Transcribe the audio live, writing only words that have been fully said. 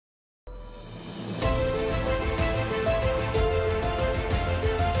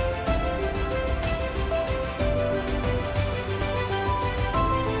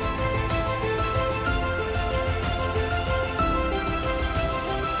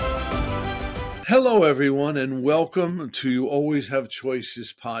Hello, everyone, and welcome to You Always Have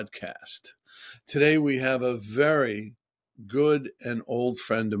Choices podcast. Today we have a very good and old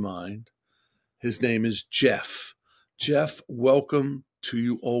friend of mine. His name is Jeff. Jeff, welcome to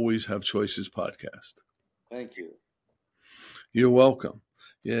You Always Have Choices podcast. Thank you. You're welcome.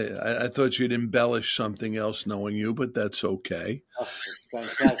 Yeah, I thought you'd embellish something else knowing you, but that's okay. Oh, it's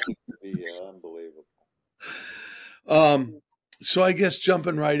fantastic to be here. Unbelievable. So I guess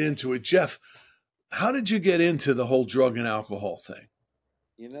jumping right into it, Jeff, how did you get into the whole drug and alcohol thing?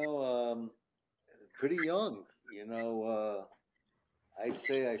 Pretty young. I'd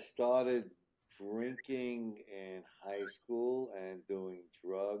say I started drinking in high school and doing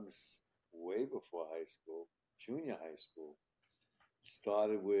drugs way before high school, junior high school.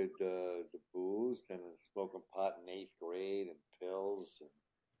 Started with the booze, then smoking pot in eighth grade and pills.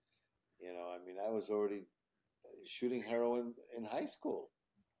 I was already shooting heroin in high school.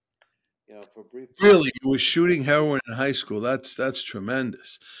 For a brief period. Really, you were shooting heroin in high school. That's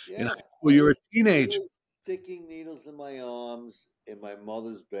tremendous. In high Yeah, school, I you're a was teenager. literally sticking needles in my arms in my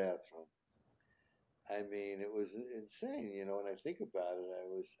mother's bathroom. I mean, it was insane. When I think about it,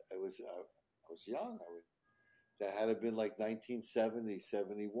 I was young. That had to have been like 1970,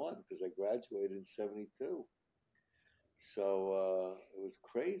 71, because I graduated in 72. So it was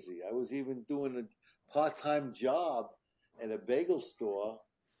crazy. I was even doing a part-time job at a bagel store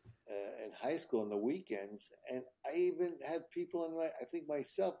in high school on the weekends, and I even had people I think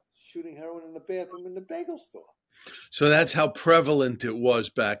myself shooting heroin in the bathroom in the bagel store. So that's how prevalent it was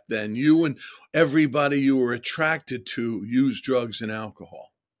back then. You and everybody you were attracted to used drugs and alcohol.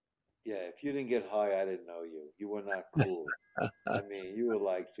 Yeah, if you didn't get high, I didn't know you. You were not cool. I mean, you were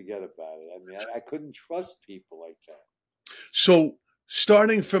like, forget about it. I mean, I couldn't trust people like that. So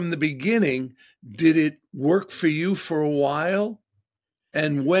starting from the beginning, did it work for you for a while?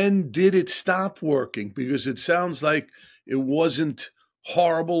 And when did it stop working? Because it sounds like it wasn't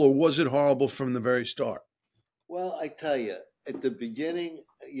horrible, or was it horrible from the very start? Well, I tell you, at the beginning,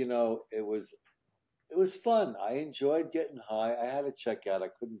 it was fun. I enjoyed getting high. I had to check out. I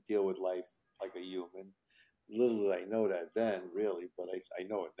couldn't deal with life like a human. Little did I know that then, really, but I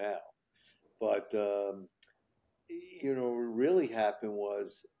know it now. But what really happened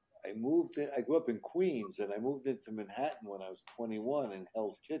was I moved in. I grew up in Queens, and I moved into Manhattan when I was 21 in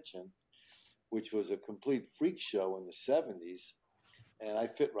Hell's Kitchen, which was a complete freak show in the 70s, and I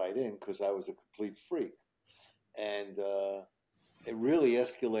fit right in because I was a complete freak. And it really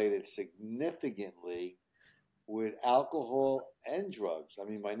escalated significantly with alcohol and drugs. I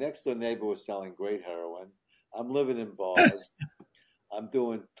mean, my next door neighbor was selling great heroin. I'm living in bars. I'm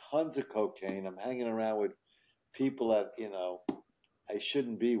doing tons of cocaine. I'm hanging around with people that, I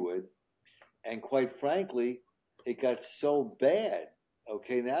shouldn't be with. And quite frankly, it got so bad.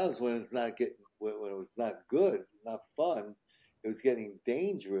 Okay, now is when when it was not good, not fun. It was getting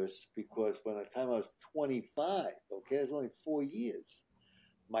dangerous because by the time I was 25, okay, it was only 4 years.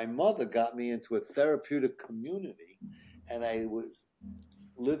 My mother got me into a therapeutic community, and I was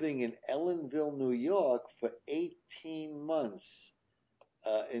living in Ellenville, New York for 18 months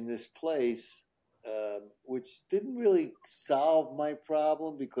in this place, which didn't really solve my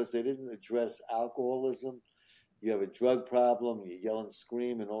problem because they didn't address alcoholism. You have a drug problem, you yell and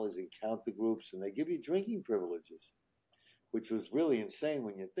scream in all these encounter groups, and they give you drinking privileges, which was really insane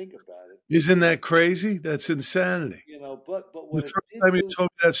when you think about it. Isn't that crazy? That's insanity. But The what it first did time you do, told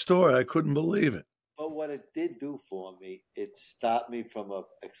me that story, I couldn't believe it. but what it did do for me, it stopped me from a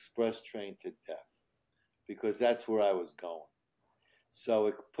express train to death because that's where I was going. So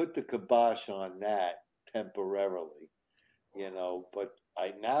it put the kibosh on that temporarily, But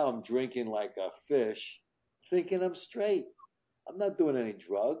I'm drinking like a fish, thinking I'm straight. I'm not doing any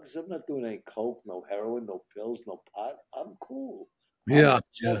drugs. I'm not doing any coke, no heroin, no pills, no pot. I'm cool. I'm Yeah,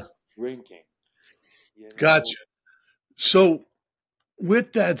 yeah. just drinking, you know. Gotcha. So,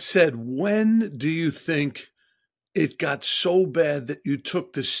 with that said, when do you think it got so bad that you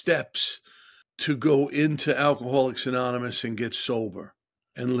took the steps to go into Alcoholics Anonymous and get sober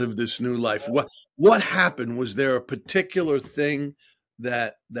and live this new life? What happened? Was there a particular thing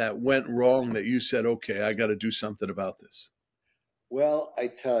that went wrong that you said, "Okay, I got to do something about this"? Well, I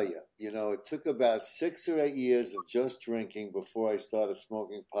tell you, it took about 6 or 8 years of just drinking before I started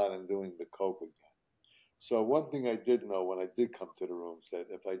smoking pot and doing the coke again. So one thing I did know when I did come to the rooms that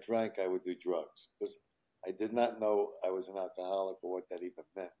if I drank, I would do drugs because I did not know I was an alcoholic or what that even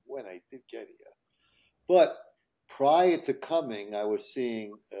meant when I did get here. But prior to coming, I was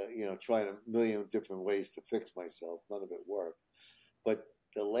seeing, trying a million different ways to fix myself. None of it worked. But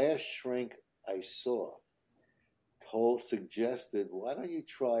the last shrink I saw suggested, why don't you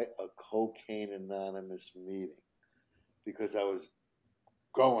try a Cocaine Anonymous meeting? Because I was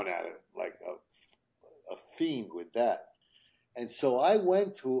going at it like a fiend with that. And so I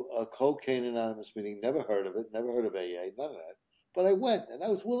went to a Cocaine Anonymous meeting, never heard of it, never heard of AA, none of that. But I went and I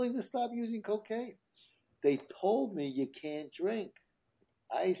was willing to stop using cocaine. They told me you can't drink.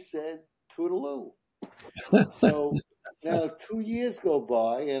 I said, toodaloo. So now 2 years go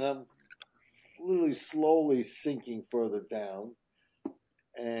by and I'm literally slowly sinking further down.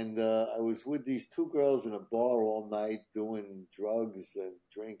 And I was with these two girls in a bar all night doing drugs and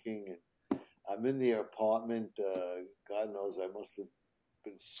drinking. And I'm in their apartment. God knows I must have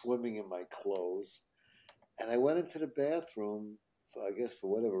been swimming in my clothes. And I went into the bathroom, I guess for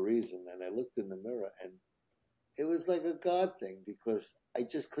whatever reason, and I looked in the mirror, and it was like a God thing because I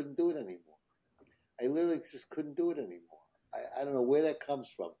just couldn't do it anymore. I literally just couldn't do it anymore. I don't know where that comes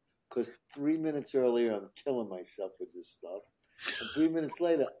from because 3 minutes earlier I'm killing myself with this stuff. And 3 minutes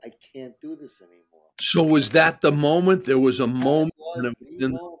later, I can't do this anymore. So was that the moment? There was a That moment. was the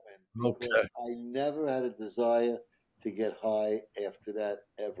moment because Okay. I never had a desire to get high after that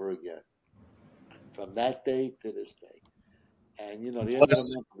ever again. From that day to this day. And, the end of the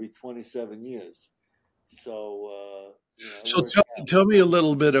Plus, month will be 27 years. So, it so worked out. tell me a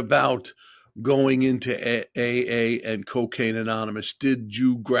little bit about going into AA and Cocaine Anonymous. Did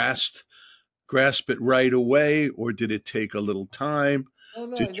you grasp it right away, or did it take a little time? Oh,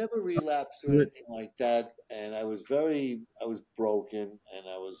 no, Did I never relapsed or you? anything like that. And I was broken and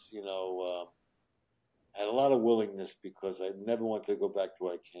I was, I had a lot of willingness because I never wanted to go back to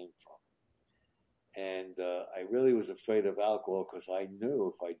where I came from. And I really was afraid of alcohol because I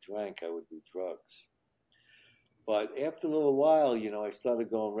knew if I drank, I would do drugs. But after a little while, I started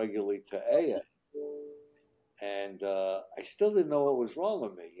going regularly to AA. And I still didn't know what was wrong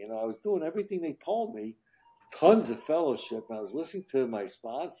with me. I was doing everything they told me, tons of fellowship, and I was listening to my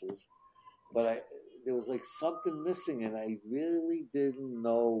sponsors, but there was like something missing, and I really didn't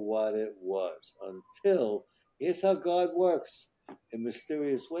know what it was until here's how God works in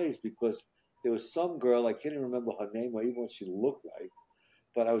mysterious ways. Because there was some girl, I can't even remember her name or even what she looked like,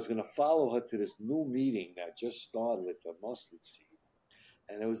 but I was going to follow her to this new meeting that just started at the Mustard Seed,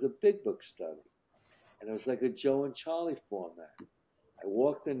 and it was a big book study, and it was like a Joe and Charlie format. I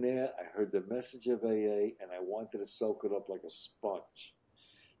walked in there, I heard the message of AA, and I wanted to soak it up like a sponge.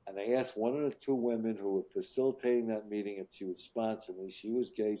 And I asked one of the two women who were facilitating that meeting if she would sponsor me. She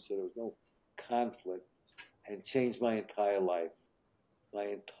was gay, so there was no conflict, and changed my entire life. My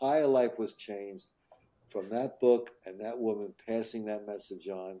entire life was changed from that book and that woman passing that message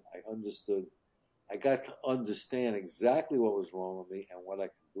on. I got to understand exactly what was wrong with me and what I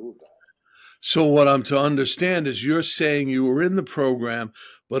could do about it. So what I'm to understand is you're saying you were in the program,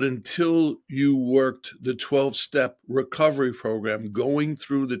 but until you worked the 12-step recovery program, going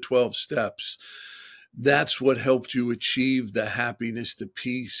through the 12 steps, that's what helped you achieve the happiness, the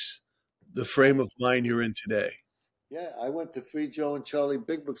peace, the frame of mind you're in today. Yeah, I went to three Joe and Charlie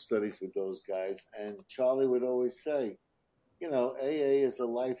Big Book studies with those guys, and Charlie would always say, AA is a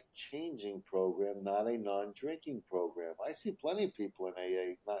life changing program, not a non drinking program. I see plenty of people in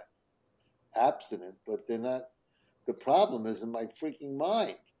AA not abstinent, but they're not. The problem is in my freaking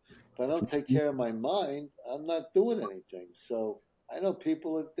mind. If I don't take care of my mind, I'm not doing anything. So I know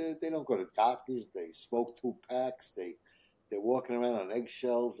people that they don't go to doctors. They smoke 2 packs. They're walking around on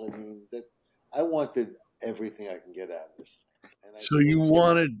eggshells. I mean, that I wanted everything I can get out of this thing, and I So still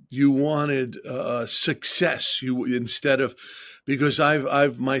do. you wanted success. You instead of because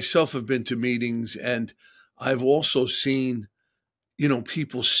I've myself have been to meetings and I've also seen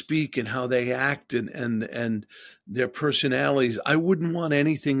people speak and how they act and their personalities. I wouldn't want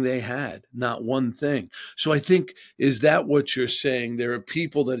anything they had, not one thing. So I think, is that what you're saying? There are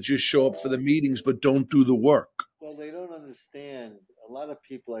people that just show up for the meetings but don't do the work. Well, they don't understand. A lot of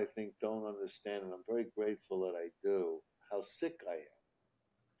people, I think, don't understand, and I'm very grateful that I do, how sick I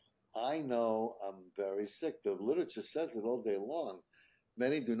am. I know I'm very sick. The literature says it all day long.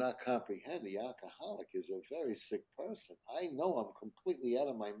 Many do not comprehend the alcoholic is a very sick person. I know I'm completely out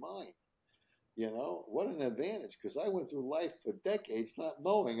of my mind. What an advantage because I went through life for decades not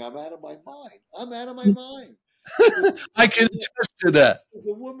knowing I'm out of my mind. I'm out of my mind. I can attest to that. There's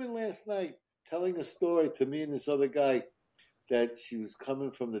a woman last night telling a story to me and this other guy that she was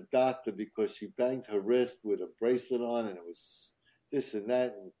coming from the doctor because she banged her wrist with a bracelet on and it was this and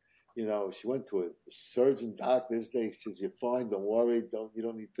that. And, she went to a surgeon doctor this day. He says, "You're fine. Don't worry. You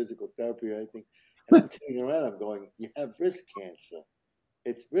don't need physical therapy or anything." And I'm turning around. I'm going, "You have wrist cancer.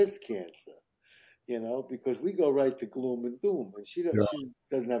 It's wrist cancer." Because we go right to gloom and doom. And she Yeah.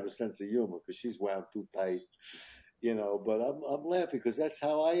 doesn't have a sense of humor because she's wound too tight. But I'm laughing because that's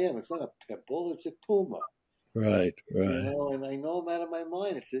how I am. It's not a pimple, it's a tumor. Right, right, And I know I'm out of my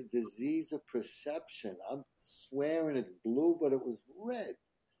mind. It's a disease of perception. I'm swearing it's blue, but it was red.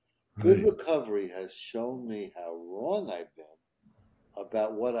 Good right. recovery has shown me how wrong I've been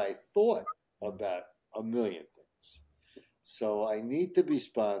about what I thought about a million things. So I need to be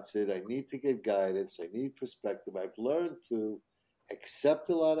sponsored. I need to get guidance. I need perspective. I've learned to accept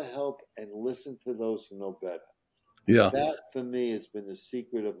a lot of help and listen to those who know better. And Yeah. that for me has been the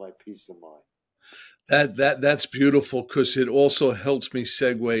secret of my peace of mind. That's beautiful because it also helps me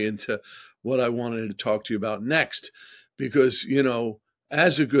segue into what I wanted to talk to you about next. Because,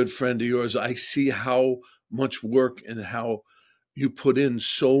 as a good friend of yours, I see how much work and how you put in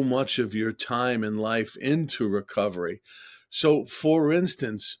so much of your time and life into recovery. So, for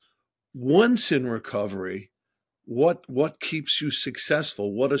instance, once in recovery, what keeps you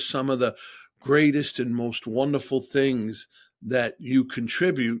successful? What are some of the greatest and most wonderful things that you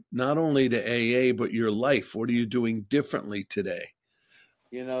contribute not only to AA but your life? What are you doing differently today?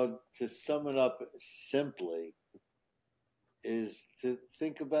 To sum it up simply, is to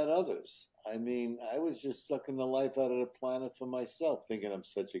think about others. I mean, I was just sucking the life out of the planet for myself, thinking I'm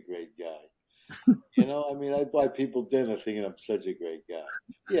such a great guy. I mean, I buy people dinner thinking I'm such a great guy.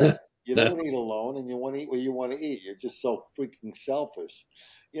 Yeah, you don't eat alone and you want to eat where you want to eat. You're just so freaking selfish.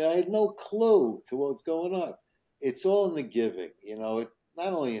 I had no clue to what's going on. It's all in the giving,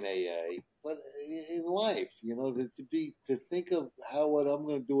 not only in AA, but in life, to think of how what I'm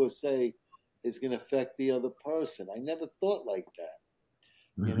going to do or say is going to affect the other person. I never thought like that.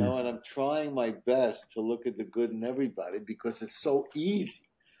 Mhm. And I'm trying my best to look at the good in everybody because it's so easy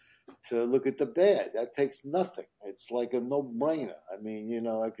to look at the bad. That takes nothing. It's like a no-brainer. I mean,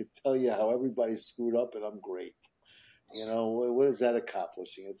 I could tell you how everybody's screwed up and I'm great. What is that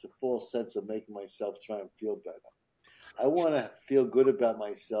accomplishing? It's a false sense of making myself try and feel better. I want to feel good about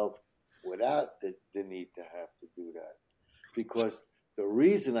myself without the need to have to do that. Because the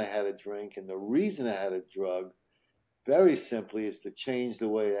reason I had a drink and the reason I had a drug, very simply, is to change the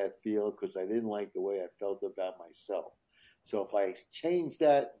way I feel because I didn't like the way I felt about myself. So if I change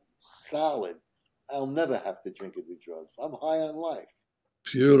that solid, I'll never have to drink or do drugs. I'm high on life.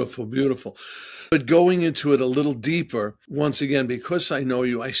 Beautiful, beautiful. But going into it a little deeper, once again, because I know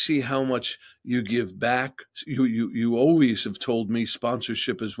you, I see how much you give back. You always have told me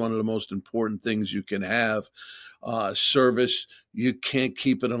sponsorship is one of the most important things you can have. Service, you can't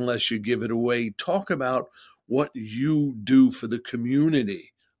keep it unless you give it away. Talk about what you do for the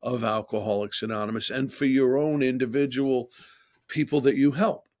community of Alcoholics Anonymous and for your own individual people that you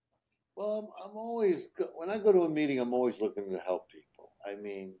help. Well, I'm always, when I go to a meeting, I'm always looking to help people. I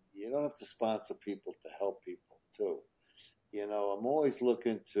mean, you don't have to sponsor people to help people, too. I'm always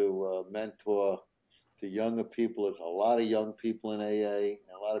looking to mentor to younger people. There's a lot of young people in AA,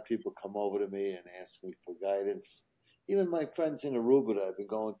 and a lot of people come over to me and ask me for guidance. Even my friends in Aruba that I've been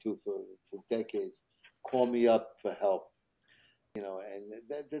going to for decades call me up for help. And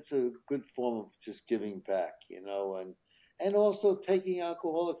that's a good form of just giving back, and also taking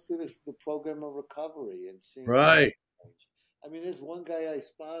alcoholics through the program of recovery and seeing their Right. change. I mean, there's one guy I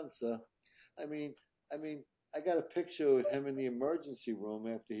sponsor. I mean, I mean, I got a picture with him in the emergency room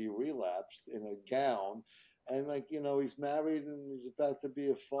after he relapsed in a gown, and he's married and he's about to be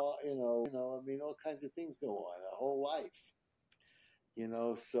a father. I mean, all kinds of things go on, a whole life.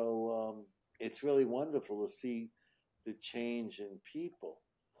 So it's really wonderful to see the change in people.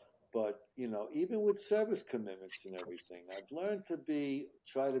 But even with service commitments and everything, I've learned to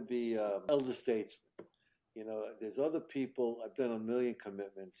try to be elder statesman. There's other people. I've done a million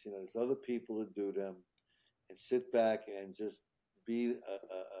commitments. There's other people who do them, and sit back and just be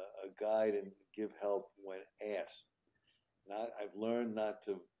a guide and give help when asked. I've learned not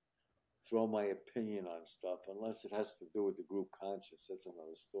to throw my opinion on stuff unless it has to do with the group conscience. That's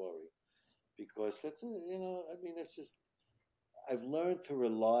another story. Because I mean, that's just I've learned to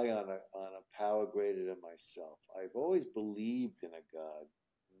rely on a power greater than myself. I've always believed in a God,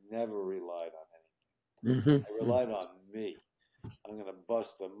 never relied on anything. Hmm. I relied on me. I'm gonna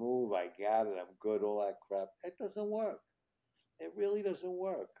bust a move. I got it. I'm good. All that crap. It doesn't work. It really doesn't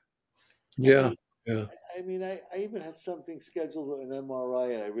work. I Yeah. mean, Yeah. I even had something scheduled an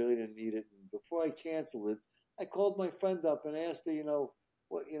MRI and I really didn't need it. And before I canceled it, I called my friend up and asked her, this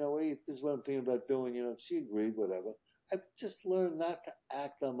is what I'm thinking about doing. She agreed, whatever. I've just learned not to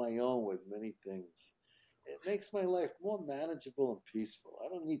act on my own with many things. It makes my life more manageable and peaceful. I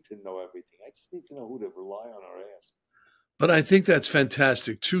don't need to know everything. I just need to know who to rely on or ask. But I think that's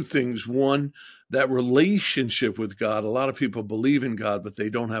fantastic. Two things. One, that relationship with God. A lot of people believe in God, but they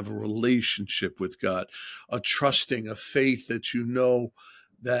don't have a relationship with God, a trusting, a faith that you know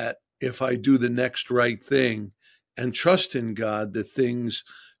that if I do the next right thing and trust in God, that things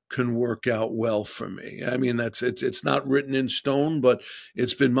can work out well for me. I mean, it's not written in stone, but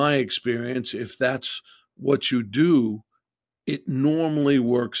it's been my experience. If that's what you do, it normally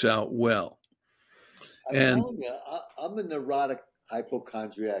works out well. I'm And telling you, I'm a neurotic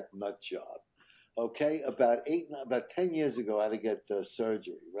hypochondriac nut job. Okay, about 10 years ago, I had to get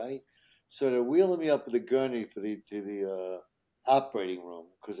surgery, right? So they're wheeling me up with a gurney to the operating room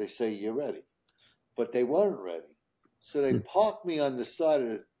because they say you're ready, but they weren't ready. So they parked me on the side of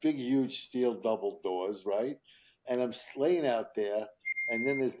this big, huge steel double doors, right? And I'm laying out there, and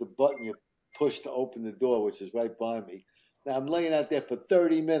then there's the button you push to open the door, which is right by me. Now I'm laying out there for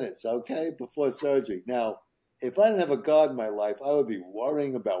 30 minutes, okay, before surgery. Now, if I didn't have a God in my life, I would be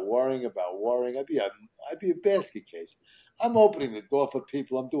worrying. I'd be a basket case. I'm opening the door for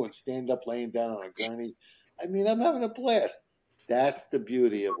people. I'm doing stand up, laying down on a gurney. I mean, I'm having a blast. That's the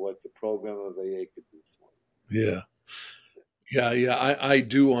beauty of what the program of AA could do for yeah. Yeah, I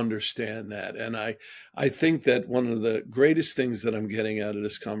do understand that. And I think that one of the greatest things that I'm getting out of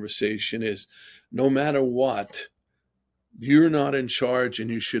this conversation is no matter what, you're not in charge and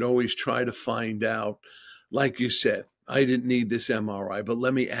you should always try to find out, like you said, I didn't need this MRI, but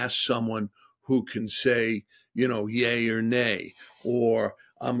let me ask someone who can say, yay or nay, or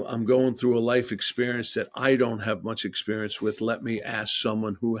I'm going through a life experience that I don't have much experience with. Let me ask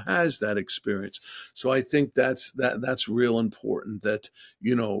someone who has that experience. So I think that's real important that,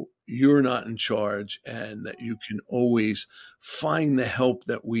 you're not in charge and that you can always find the help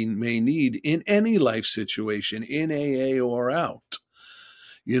that we may need in any life situation, in AA or out.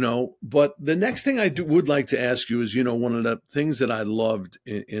 But the next thing would like to ask you is, one of the things that I loved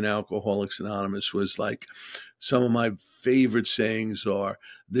in Alcoholics Anonymous was like some of my favorite sayings are,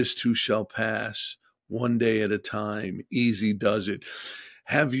 this too shall pass, one day at a time, easy does it.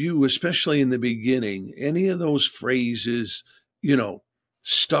 Have you, especially in the beginning, any of those phrases, you know,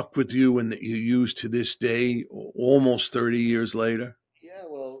 stuck with you and that you use to this day, almost 30 years later? you. Yeah,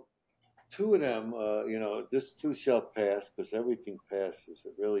 well, two of them, this too shall pass because everything passes.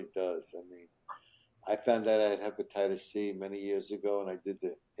 It really does. I mean, I found out I had hepatitis C many years ago, and I did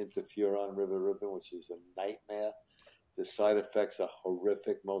the interferon ribavirin, which is a nightmare. The side effects are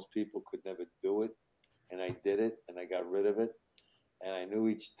horrific. Most people could never do it, and I did it, and I got rid of it. And I knew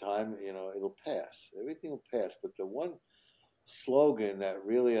each time, it'll pass. Everything will pass. But the one slogan that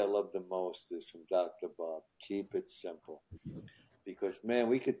really I love the most is from Dr. Bob: "Keep it simple." Because man,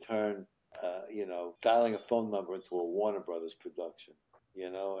 we could turn, dialing a phone number into a Warner Brothers production.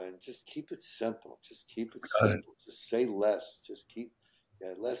 And just keep it simple. Just keep it Got it. simple. Just say less.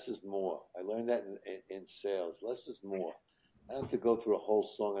 Yeah, less is more. I learned that in sales. Less is more. I don't have to go through a whole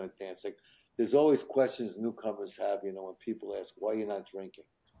song and a dance. Like, there's always questions newcomers have, when people ask, why you're not drinking?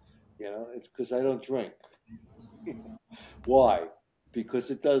 It's because I don't drink. Why?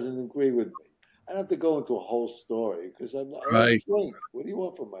 Because it doesn't agree with me. I don't have to go into a whole story because I don't Right. drink. What do you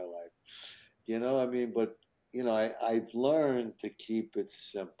want from my life? I mean, but, I've learned to keep it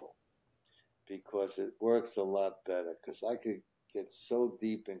simple because it works a lot better because I could get so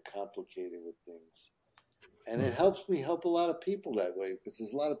deep and complicated with things. And it helps me help a lot of people that way because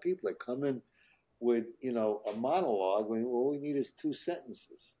there's a lot of people that come in with, a monologue when all we need is two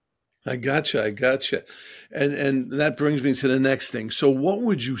sentences. I gotcha. I gotcha. And that brings me to the next thing. So what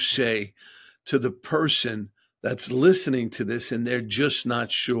would you say to the person that's listening to this and they're just not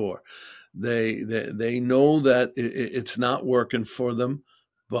sure? They know that it's not working for them,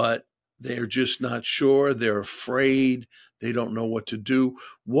 but they're just not sure. They're afraid. They don't know what to do.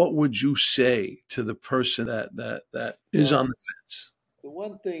 What would you say to the person that is on Well, the fence? the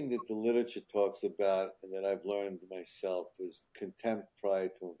one thing that the literature talks about and that I've learned myself is contempt prior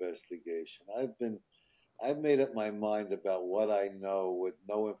to investigation. I've made up my mind about what I know with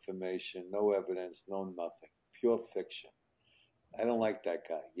no information, no evidence, no nothing. Pure fiction. I don't like that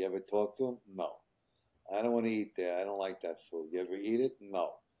guy. You ever talk to him? No. I don't want to eat there. I don't like that food. You ever eat it?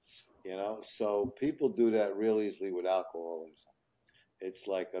 No. So people do that real easily with alcoholism. It's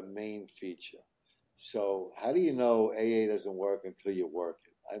like a main feature. So how do you know AA doesn't work until you work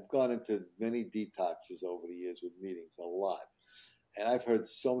it? I've gone into many detoxes over the years with meetings, a lot. And I've heard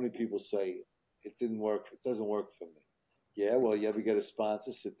so many people say it didn't work. It doesn't work for me. Yeah, well, you ever get a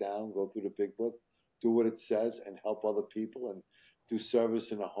sponsor, sit down, go through the big book, do what it says, and help other people, and do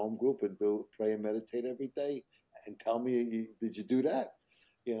service in a home group, and do pray and meditate every day, and tell me, did you do that?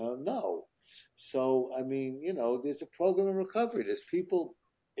 No. So, I mean, there's a program of recovery. There's people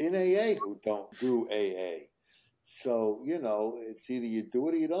in AA who don't do AA. So, it's either you do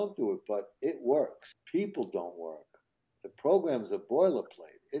it or you don't do it, but it works. People don't work. The program's a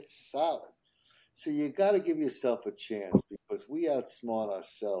boilerplate. It's solid. So you got to give yourself a chance because we outsmart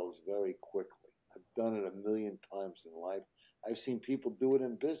ourselves very quickly. I've done it a million times in life. I've seen people do it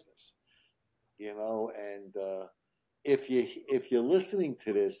in business, and if you're listening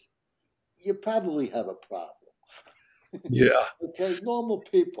to this, you probably have a problem. Yeah. Okay, normal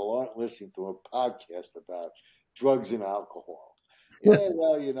people aren't listening to a podcast about drugs and alcohol. Yeah,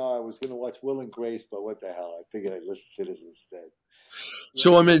 well, I was going to watch Will and Grace, but what the hell? I figured I'd listen to this instead. You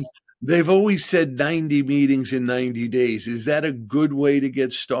So, I know, mean, they've always said 90 meetings in 90 days. Is that a good way to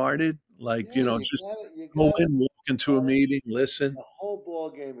get started? Like, yeah, you just got it. You go got it. in, walk into a Got it. meeting, listen. The whole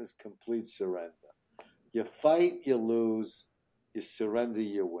ball game is complete surrender. You fight, you lose. You surrender,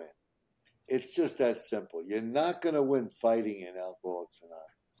 you win. It's just that simple. You're not going to win fighting in Alcoholics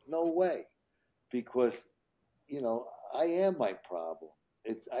Anonymous. No way, because I am my problem.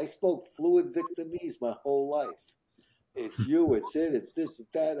 I spoke fluid Victimese my whole life. It's you, it's it, it's this, it's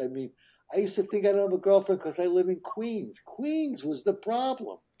that. I mean, I used to think I don't have a girlfriend because I live in Queens. Queens was the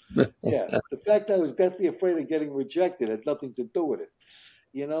problem. Yeah, the fact I was deathly afraid of getting rejected had nothing to do with it.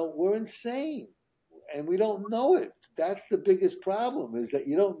 We're insane, and we don't know it. That's the biggest problem, is that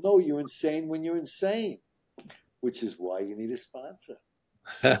you don't know you're insane when you're insane, which is why you need a sponsor.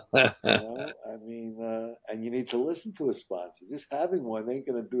 I mean, and you need to listen to a sponsor. Just having one ain't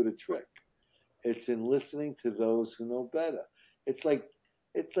going to do the trick. It's in listening to those who know better. It's like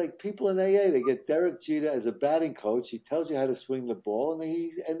people in AA. They get Derek Jeter as a batting coach. He tells you how to swing the ball,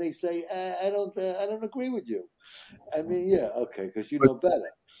 and they say, I don't agree with you. I mean, yeah, okay, because you know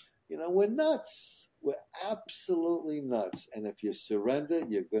better. We're nuts. We're absolutely nuts. And if you surrender,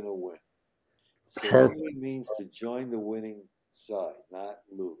 you're gonna win. Perfect. Surrendering means to join the winning side, not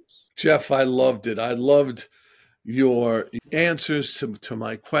lose. Jeff, I loved it. I loved your answers to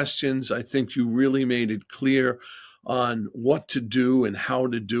my questions. I think you really made it clear on what to do and how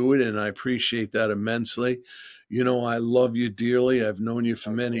to do it, and I appreciate that immensely. I love you dearly. I've known you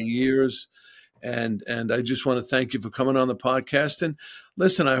for many years, and I just want to thank you for coming on the podcast. And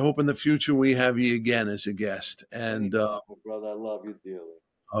listen, I hope in the future we have you again as a guest. And Anytime, brother, I love you dearly.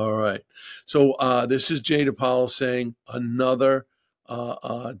 all right, so this is Jay DePaulo saying another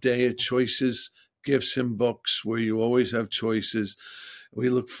day of choices, gifts, and books, where you always have choices. We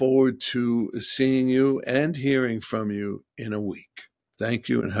look forward to seeing you and hearing from you in a week. Thank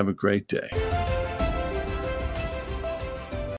you and have a great day.